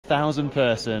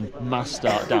1,000-person mass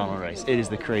start downhill race. It is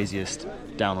the craziest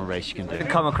downhill race you can do.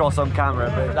 Come across on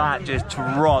camera, but that just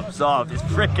drops off. It's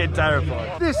freaking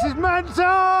terrifying. This is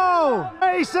mental!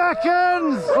 8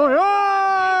 seconds! Oi,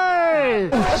 oi!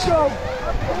 Let's go!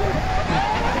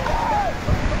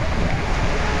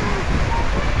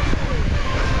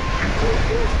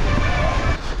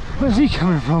 Where's he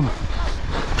coming from?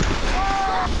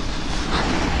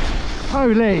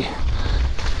 Holy!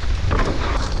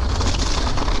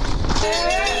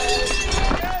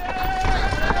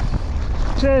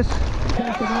 Cheers!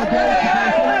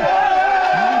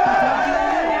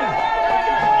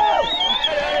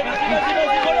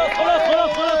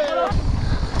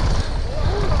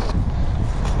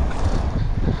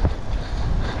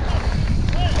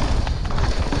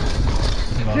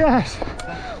 Yes!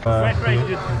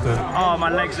 Oh, my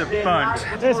legs are burnt.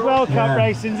 This World Cup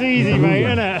racing's easy, mate,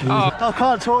 isn't it? Oh, I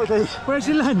can't talk to these. Where's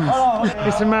your lens? Oh.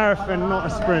 It's a marathon, not a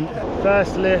sprint.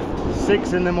 First lift,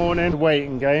 6 in the morning,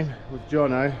 waiting game with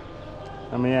Jono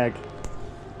and my egg.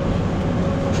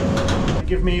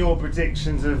 Give me your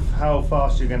predictions of how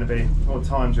fast you're going to be. What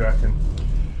time do you reckon?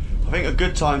 I think a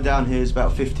good time down here is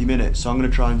about 50 minutes, so I'm going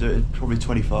to try and do it in probably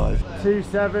 25.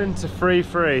 2.7 to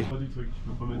 3.3.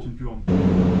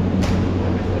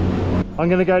 I'm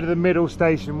going to go to the middle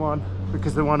station one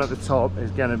because the one at the top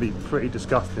is going to be pretty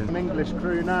disgusting. An English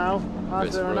crew now.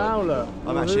 How's there an owler?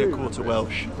 I'm actually a quarter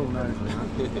Welsh. Oh, no.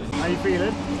 How you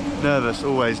feeling? Nervous,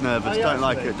 always nervous. Don't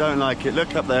like it, don't like it.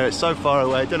 Look up there, it's so far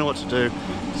away, don't know what to do.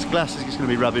 This glass is just going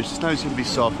to be rubbish, the snow's going to be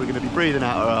soft, we're going to be breathing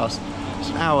out our arse. It's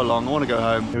an hour long, I want to go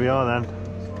home. Here we are then.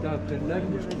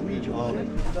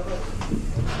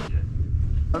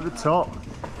 At the top,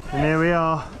 and here we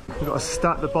are. We've got to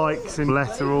stack the bikes in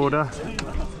letter order.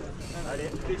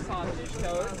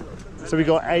 So we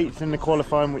got 8th in the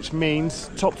qualifying, which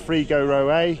means top 3 go row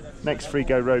A, next 3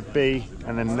 go row B,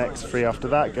 and then next 3 after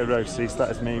that go row C. So that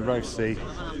is me, row C,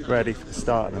 ready for the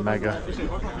start of the mega.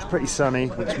 It's pretty sunny,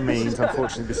 which means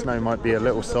unfortunately the snow might be a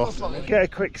little soft. Get a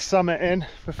quick summit in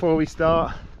before we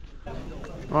start.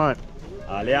 Right,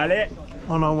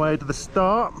 on our way to the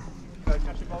start.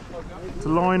 To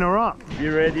line her up. Be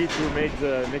ready to make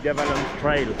the Megavalanche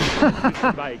trail with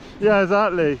the bike. Yeah,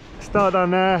 exactly. Start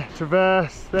down there,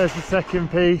 traverse, there's the second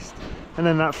piste, and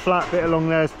then that flat bit along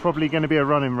there is probably going to be a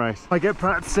running race. I get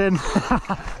practicing.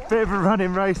 Bit of a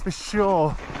running race for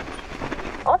sure.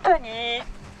 Anthony!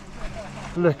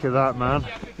 Look at that, man.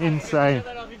 Insane.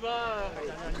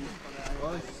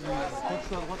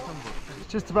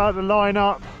 Just about to line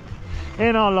up.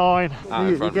 In our line,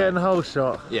 you're getting the whole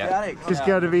shot. Yeah. It's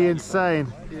going to be insane.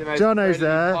 Jono's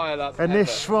there, and this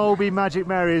Schwalbe Magic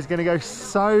Mary is going to go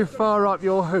so far up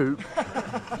your hoop.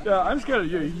 Yeah, I'm scared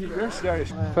of you. You're scary.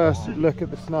 First look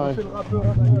at the snow. Look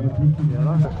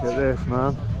at this,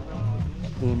 man.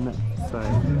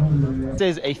 Insane.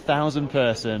 This is a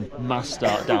 1,000-person mass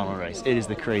start downhill race. It is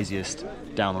the craziest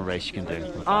downhill race you can do.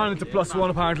 And it's a +1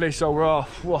 apparently, so we're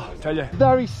off. Whoa, tell you.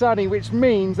 Very sunny, which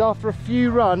means after a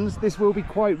few runs, this will be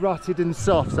quite rutted and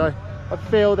soft. So I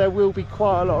feel there will be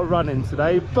quite a lot of running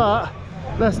today, but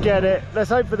let's get it. Let's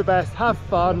hope for the best, have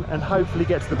fun, and hopefully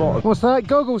get to the bottom. What's that?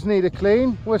 Goggles need a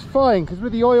clean? Well, it's fine, because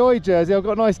with the Oi Oi jersey, I've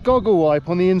got a nice goggle wipe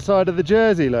on the inside of the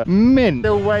jersey, look. Mint.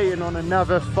 Still waiting on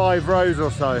another 5 rows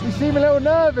or so. You seem a little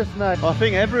nervous, mate. I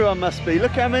think everyone must be.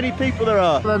 Look how many people there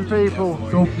are. Them people.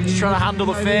 Just trying to handle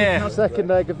the fear. Second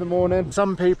leg of the morning.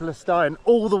 Some people are starting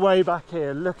all the way back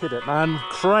here. Look at it, man.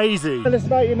 Crazy. Tell us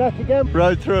about your neck again.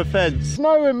 Rode through a fence.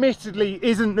 Snow admittedly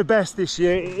isn't the best this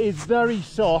year. It is very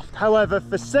soft. However,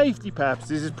 for safety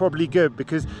purposes, it's probably good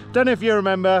because, don't know if you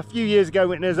remember, a few years ago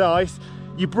when there's ice,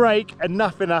 you brake and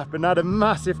nothing happened. I had a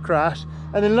massive crash.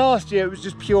 And then last year it was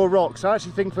just pure rock. So I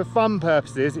actually think for fun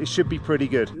purposes, it should be pretty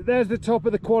good. There's the top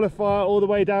of the qualifier all the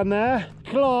way down there.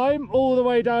 Climb all the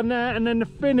way down there. And then the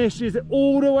finish is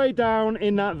all the way down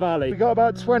in that valley. We've got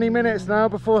about 20 minutes now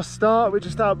before start. We're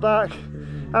just out back,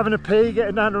 having a pee,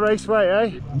 getting down the raceway,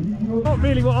 eh? Not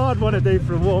really what I'd want to do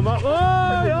for a warm-up. Oh,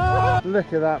 oh!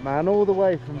 Look at that, man, all the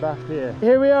way from back here.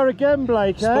 Here we are again,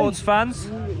 Blake, eh? Sports fans.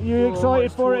 You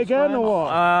excited for it again, or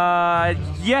what?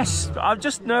 Yes, I'm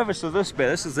just nervous of this bit.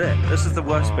 This is it. This is the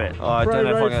worst bit. Oh, I don't know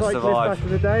if I'm going to survive. Back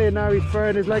in the day, and now he's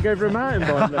throwing his leg over a mountain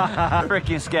bike.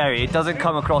 Freaking scary. It doesn't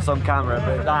come across on camera,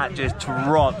 but that just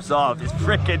drops off. It's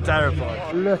freaking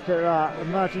terrifying. Look at that.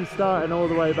 Imagine starting all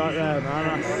the way back there,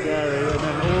 man. That's scary. And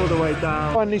then all the way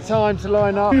down. Finally time to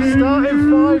line up.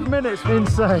 Starting 5 minutes.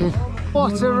 Insane.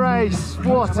 What a race,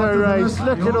 what a race.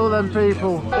 Look at all them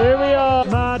people. Here we are.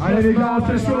 Madness,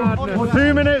 madness, madness.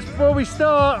 2 minutes before we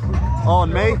start. On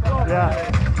me? Yeah.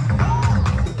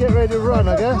 Get ready to run,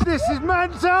 I guess. This is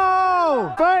mental!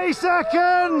 go! 30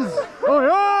 seconds! Oi,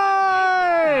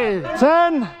 oi!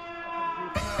 10.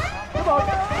 Come on,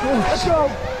 let's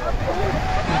go!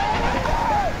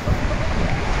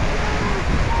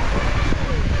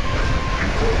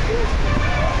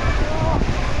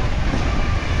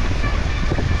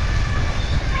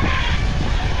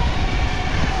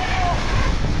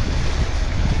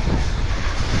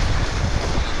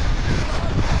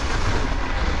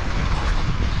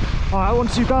 Alright, that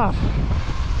wasn't too bad.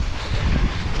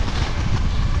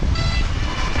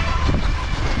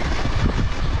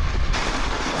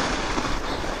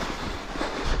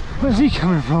 Where's he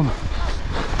coming from?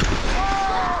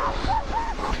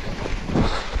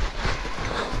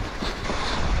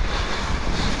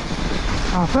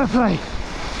 Oh, fair play.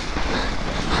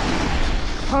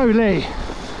 Holy.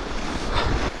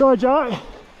 Go on, Jack.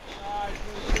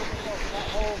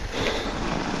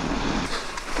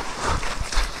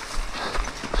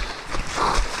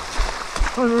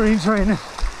 Marine training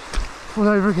all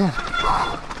over again.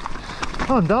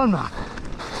 I'm done, man.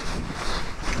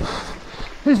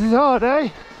 This is hard, eh?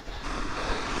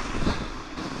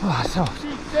 Oh, it's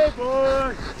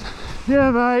hard. Yeah,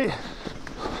 mate.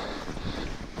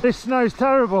 This snow's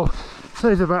terrible.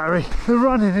 Says the battery. The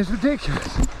running is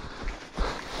ridiculous.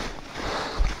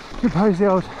 Compose the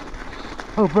old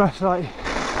brush light.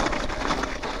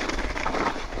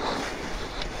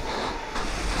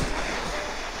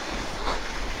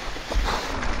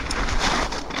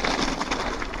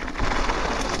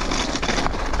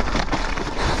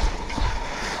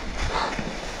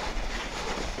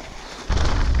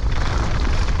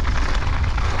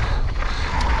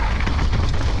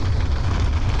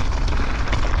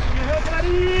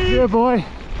 Yeah, boy.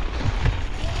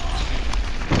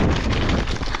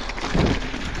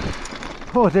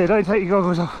 Oh dear, don't take your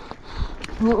goggles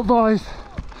off. Not advised.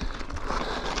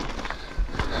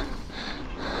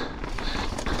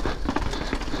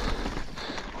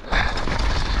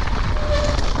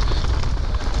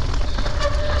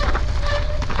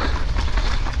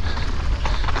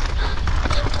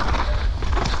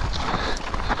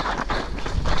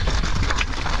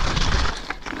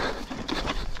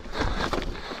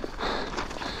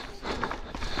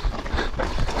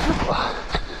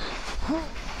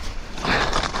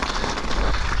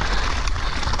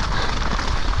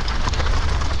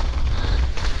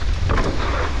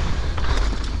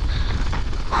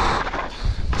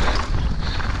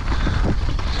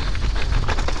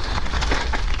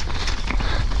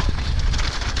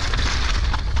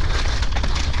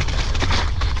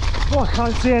 Oh, I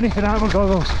can't see anything out of my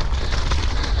goggles.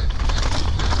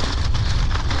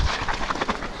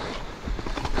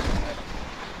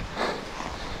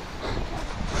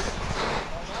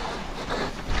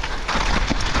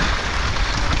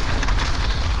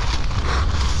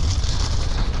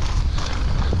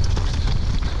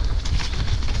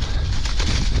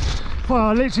 Well,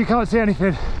 I literally can't see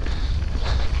anything.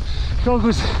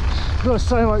 Goggles got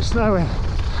so much snow in.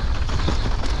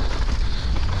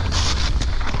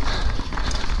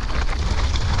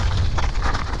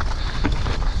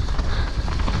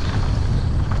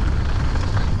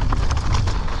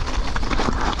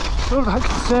 It's all about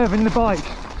conserving the bike.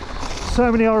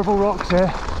 So many horrible rocks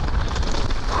here.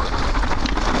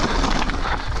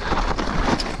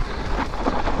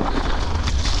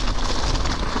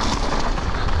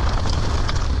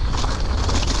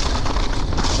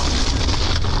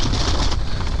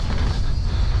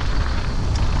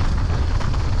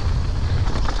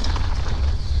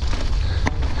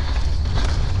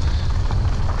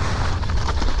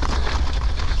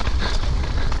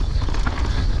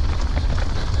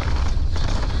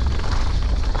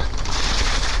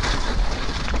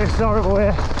 It's horrible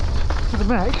here. To the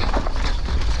mech,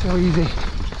 it's go easy.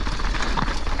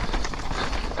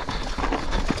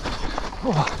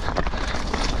 Oh.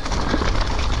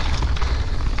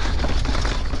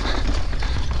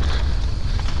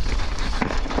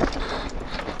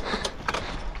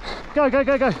 Go, go,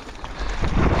 go, go.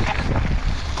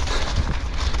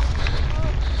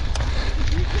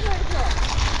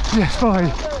 Yes,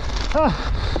 fine. Ah.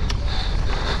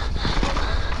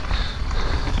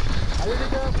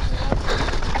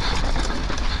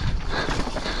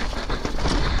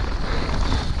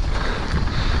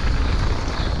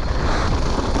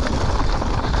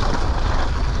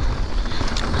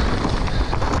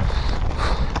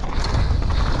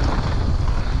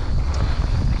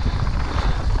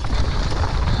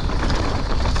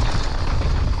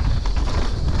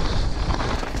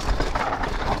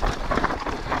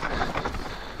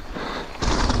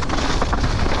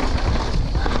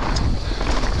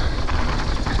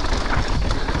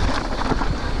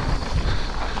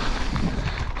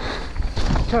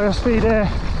 carry our speed here.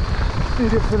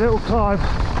 Need it for a little climb.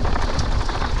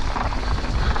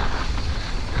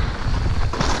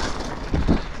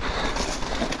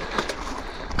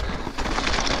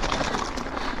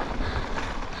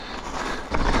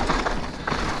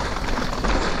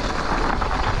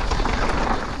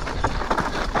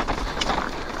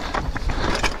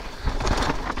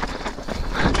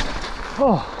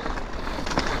 Oh.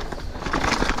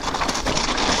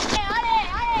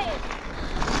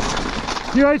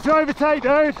 You ready to overtake,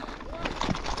 dude?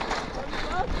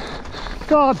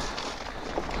 God.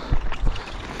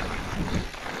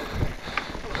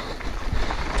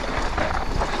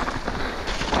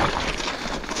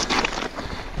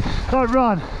 Don't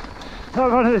run.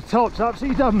 Don't run at the top, it's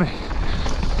absolutely done me.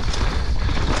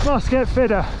 Must get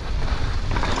fitter.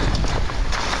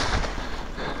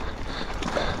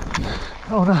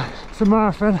 Oh no, it's a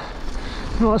marathon,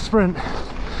 not a sprint.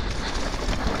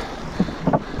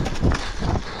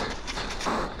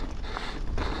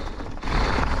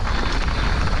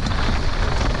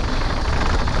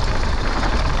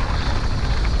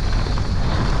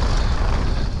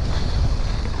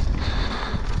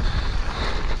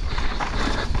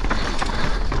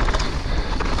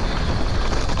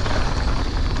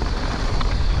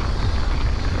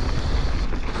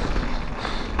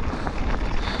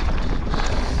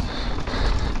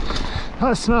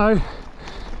 That snow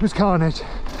was carnage.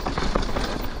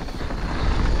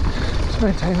 Just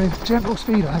maintaining a gentle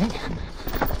speed, I think.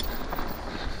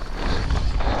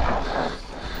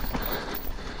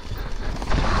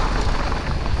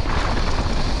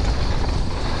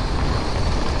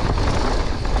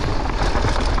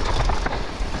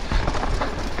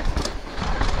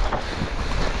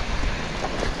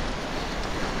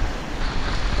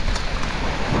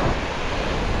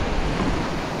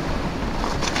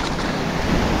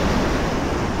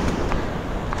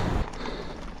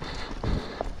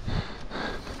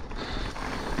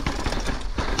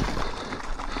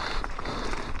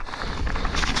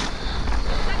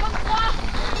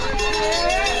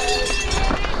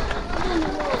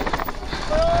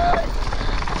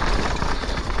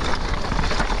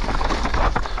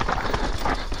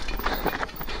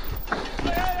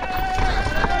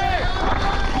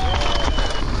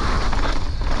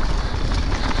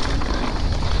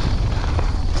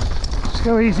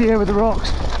 Go easy here with the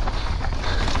rocks.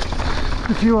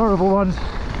 A few horrible ones.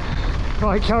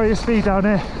 Right, carry your speed down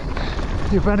here.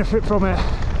 You'll benefit from it.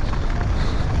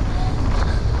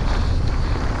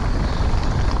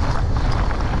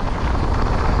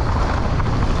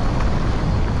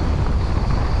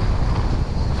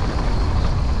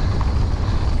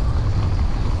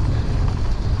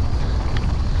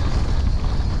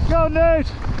 Go on, dude.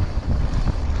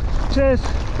 Cheers.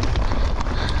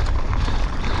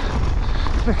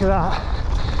 Look at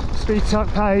that, speed tuck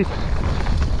paid.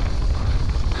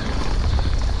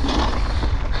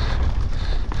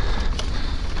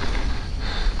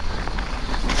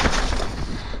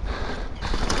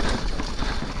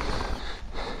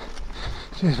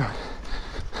 Cheers, man.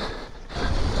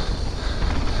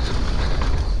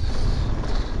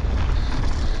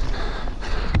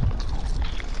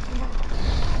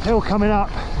 Hill coming up,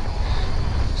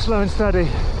 slow and steady.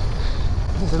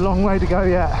 There's a long way to go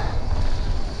yet.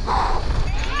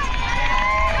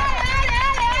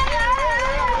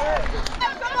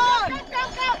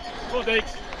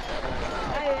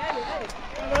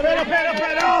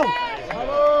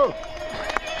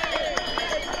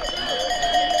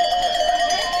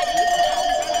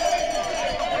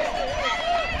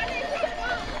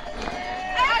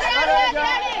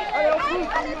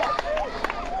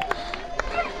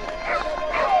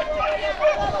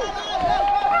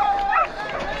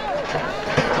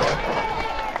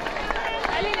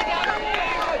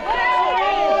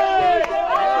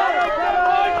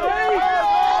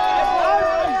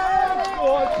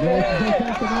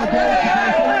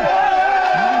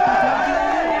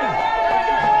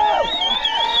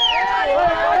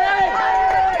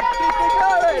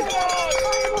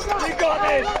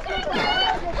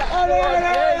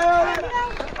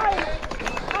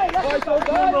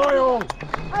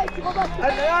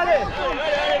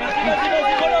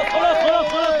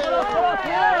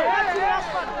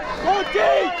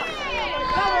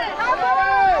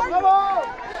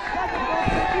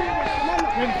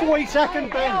 In 40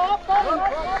 seconds, Ben.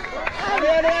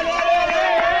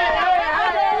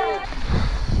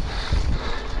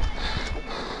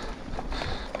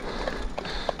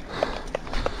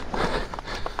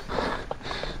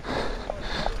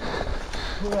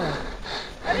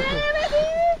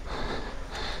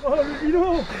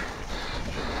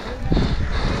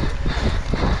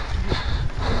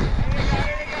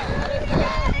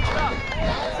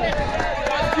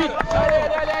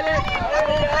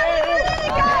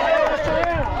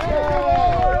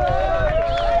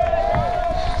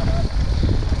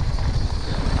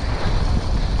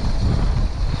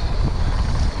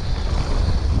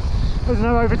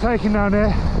 overtaking down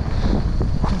here.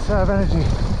 Conserve energy.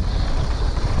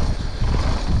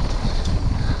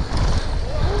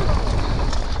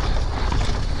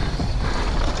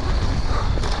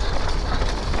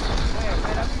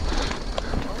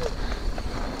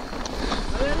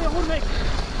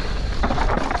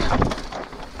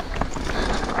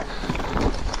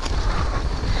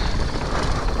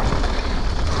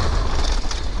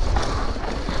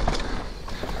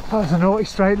 That was a naughty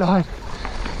straight line.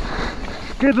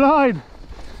 Good line.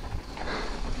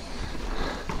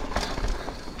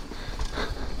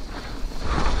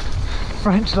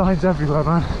 French lines everywhere,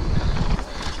 man.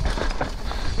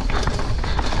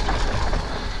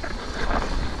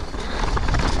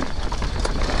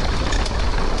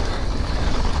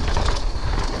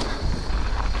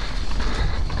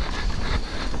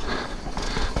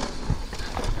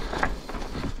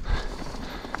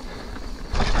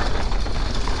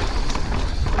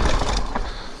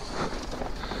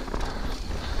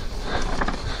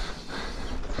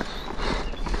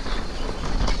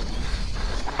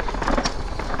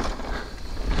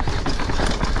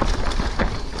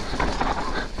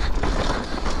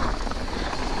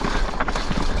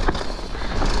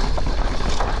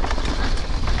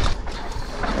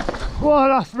 Whoa,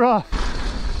 that's rough.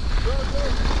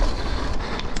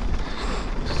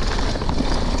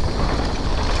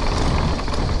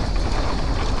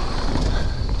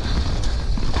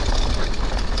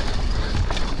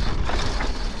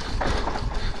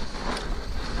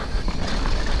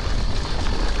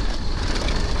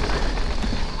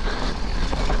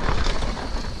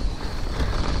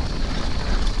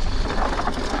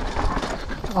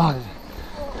 Oh,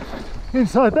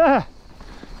 inside there.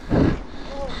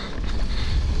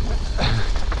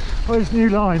 Those new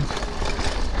lines.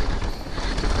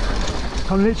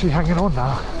 I'm literally hanging on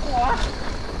now.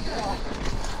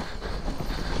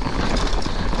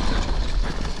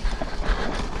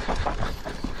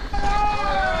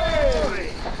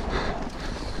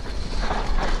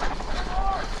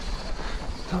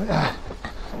 Oh, yeah.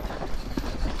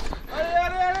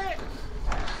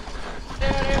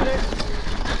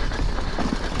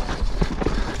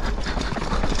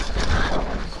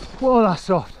 Whoa, that's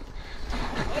soft.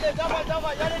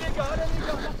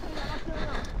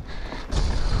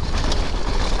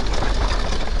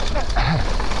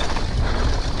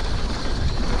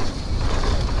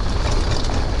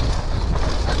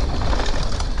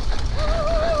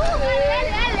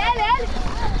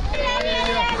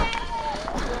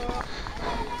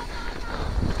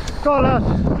 Go on, lad.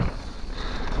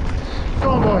 Go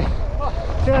on, boy.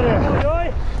 Get it.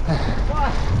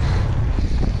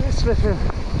 It's slipping.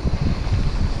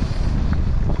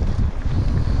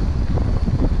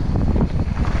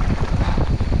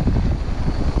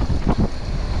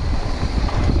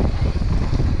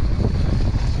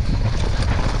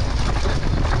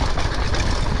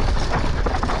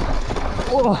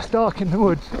 Oh, it's dark in the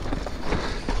woods.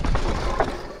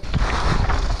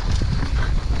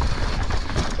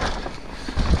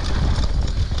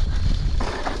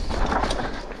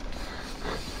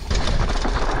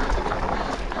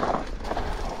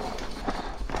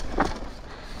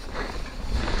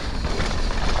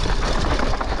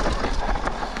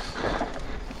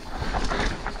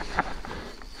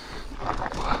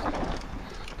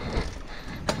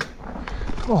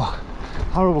 Oh,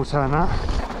 horrible turn that.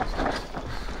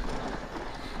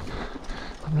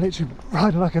 I'm literally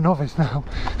riding like a novice now.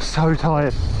 So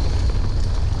tired.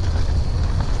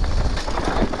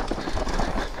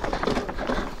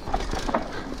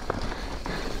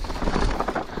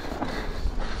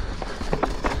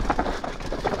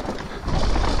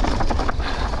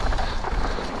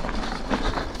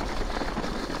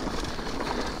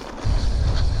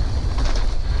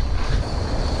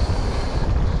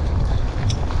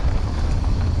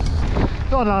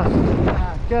 Go on,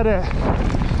 lad. Get it.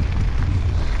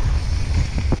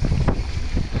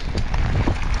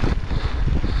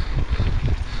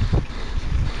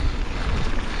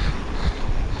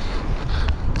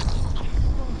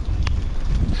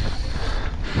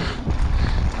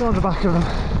 Go on the back of them.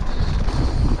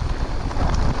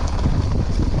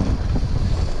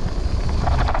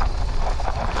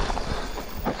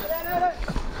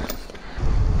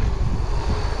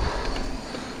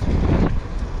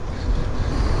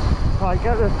 Right,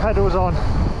 get the pedals on.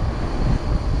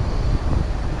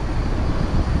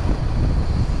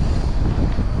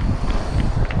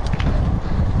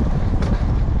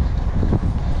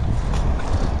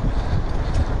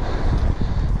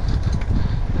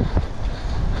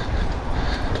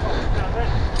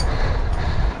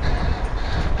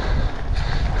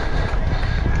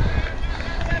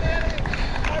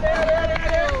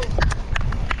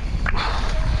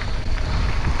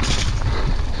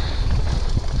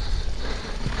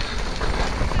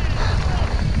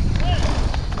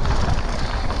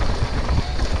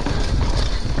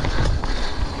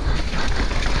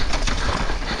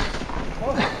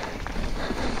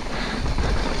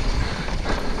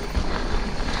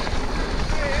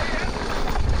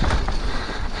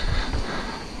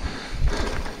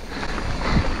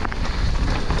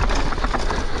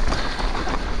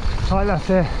 Right, that's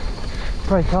it.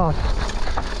 Brake hard.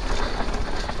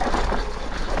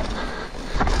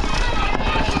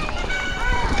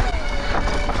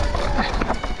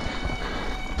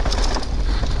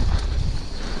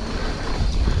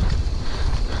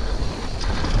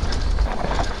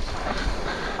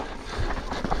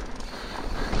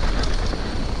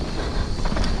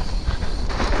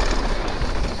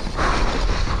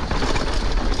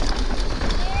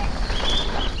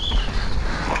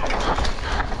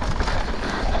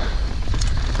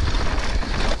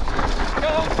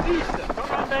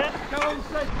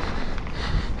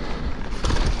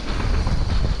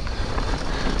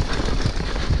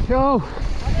 Go!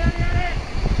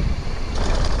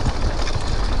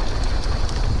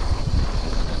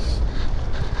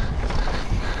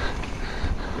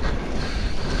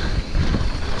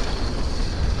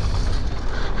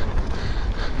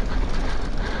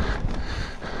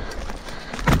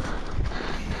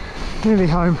 Nearly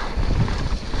home.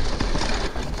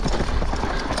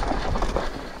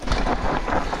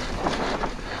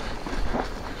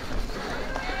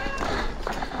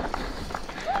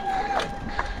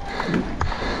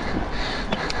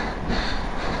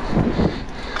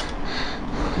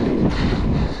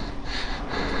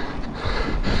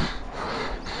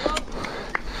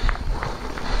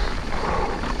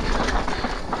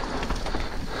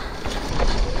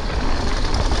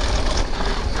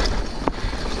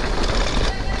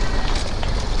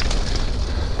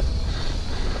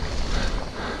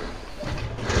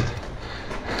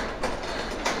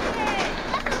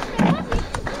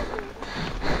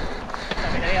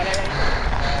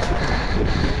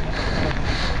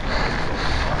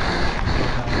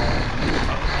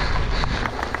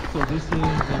 So this is I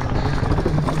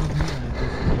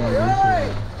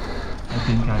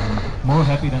think I'm more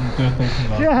happy than third placing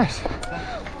last. Yes!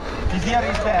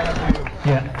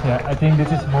 Yeah, I think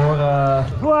this is more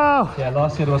Wow! yeah,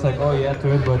 last year it was like, oh yeah,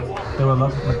 third, but there were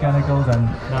lots of mechanicals, and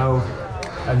now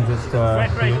I'm just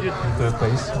here in third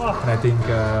place. And I think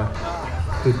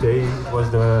today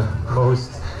was the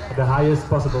highest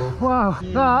possible. Wow,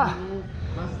 that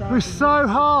was so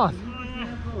hard.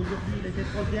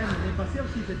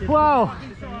 Wow,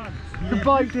 the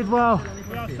bike did well.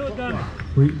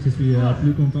 Oui, je suis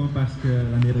plus content parce que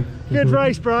l'Amérique. Good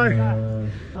race, bro.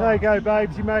 There you go,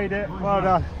 babes, you made it. Well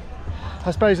done.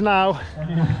 I suppose now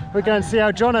we're going to see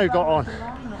how Jono got on,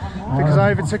 because I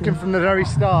overtook him from the very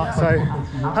start, so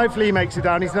hopefully he makes it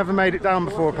down. He's never made it down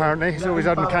before, apparently. He's always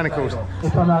had mechanicals. What the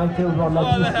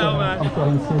hell, man?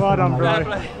 Well done, bro.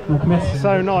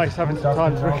 So nice having some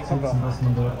time to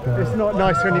recover. It's not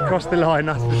nice when you cross the line,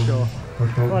 that's for sure.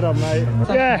 Well done, mate.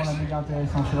 Yes,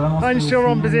 unsure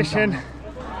on position,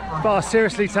 but I'll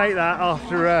seriously take that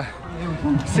after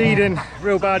seeding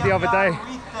real bad the other day.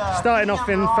 Starting off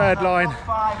in third line,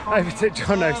 overtook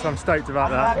Jono, so I'm stoked about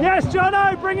that. Yes,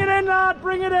 Jono, bring it in, lad,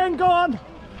 bring it in, go on.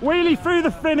 Wheelie through the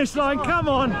finish line, come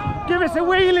on. Give us a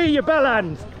wheelie, you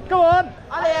bellends. Go on.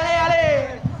 Allez,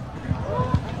 allez,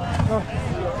 allez.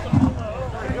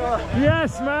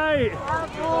 Yes, mate.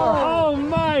 Oh,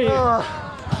 mate.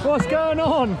 What's going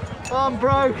on? I'm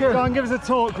broken. Go on, give us a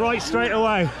talk right straight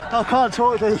away. I can't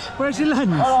talk these. Where's your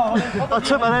lens? I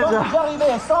took my lens out.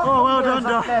 Oh, well done,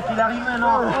 Doc.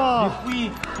 Oh,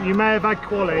 you may have had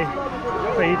quali,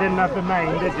 but you didn't have the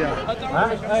main, did you?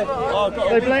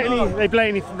 They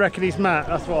blatantly reckon he's Matt,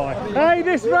 that's why. Hey,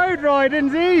 this road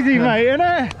riding's easy, mate, isn't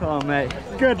it? Come on, mate.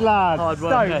 Good lad. Hard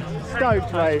work,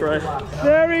 Stoked, mate.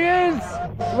 There he is.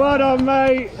 Well done,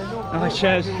 mate. Oh,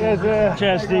 cheers.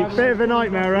 Cheers, Steve. Bit of a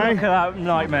nightmare, eh? Look at that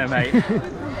nightmare, mate.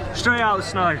 Straight out of the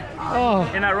snow.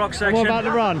 Oh. In that rock section. What about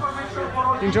the run?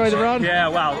 Enjoy the run? Yeah,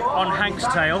 well, on Hank's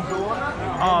tail.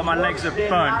 Oh, my legs are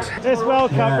burnt. This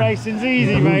World Cup racing's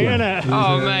easy, mate, isn't it?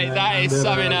 Oh, mate, that is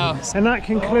something else. And that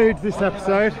concludes this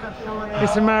episode.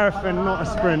 It's a marathon, not a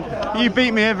sprint. You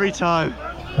beat me every time.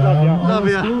 Love you. Love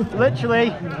you. Literally,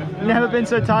 never been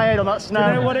so tired on that snow.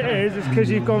 You know what it is? It's because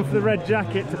you've gone for the red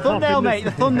jacket to thumbnail, mate,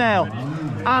 the thumbnail.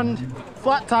 And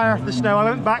flat tyre off the snow. I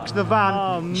went back to the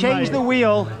van, changed the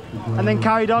wheel, and then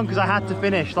carried on because I had to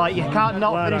finish. Like, you can't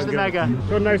not finish the mega.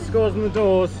 Got no scores on the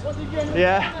doors.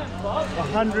 Yeah.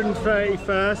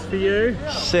 131st for you.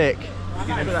 Sick.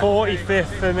 And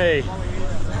 45th for me.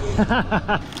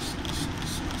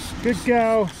 Good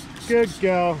girl. Good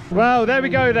girl. Well, there we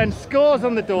go then. Scores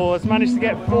on the doors. Managed to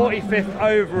get 45th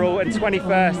overall and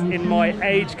 21st in my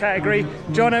age category.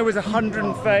 Jono was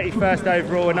 131st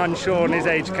overall and unsure in his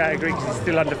age category because he's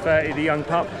still under 30, the young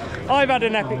pup. I've had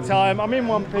an epic time. I'm in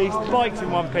one piece. The bike's in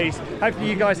one piece. Hopefully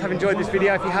you guys have enjoyed this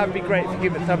video. If you have, it'd be great if you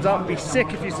give it a thumbs up. It'd be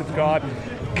sick if you subscribe.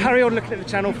 Carry on looking at the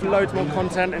channel for loads more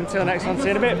content. Until next time, see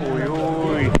you in a bit. Oi,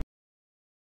 oi.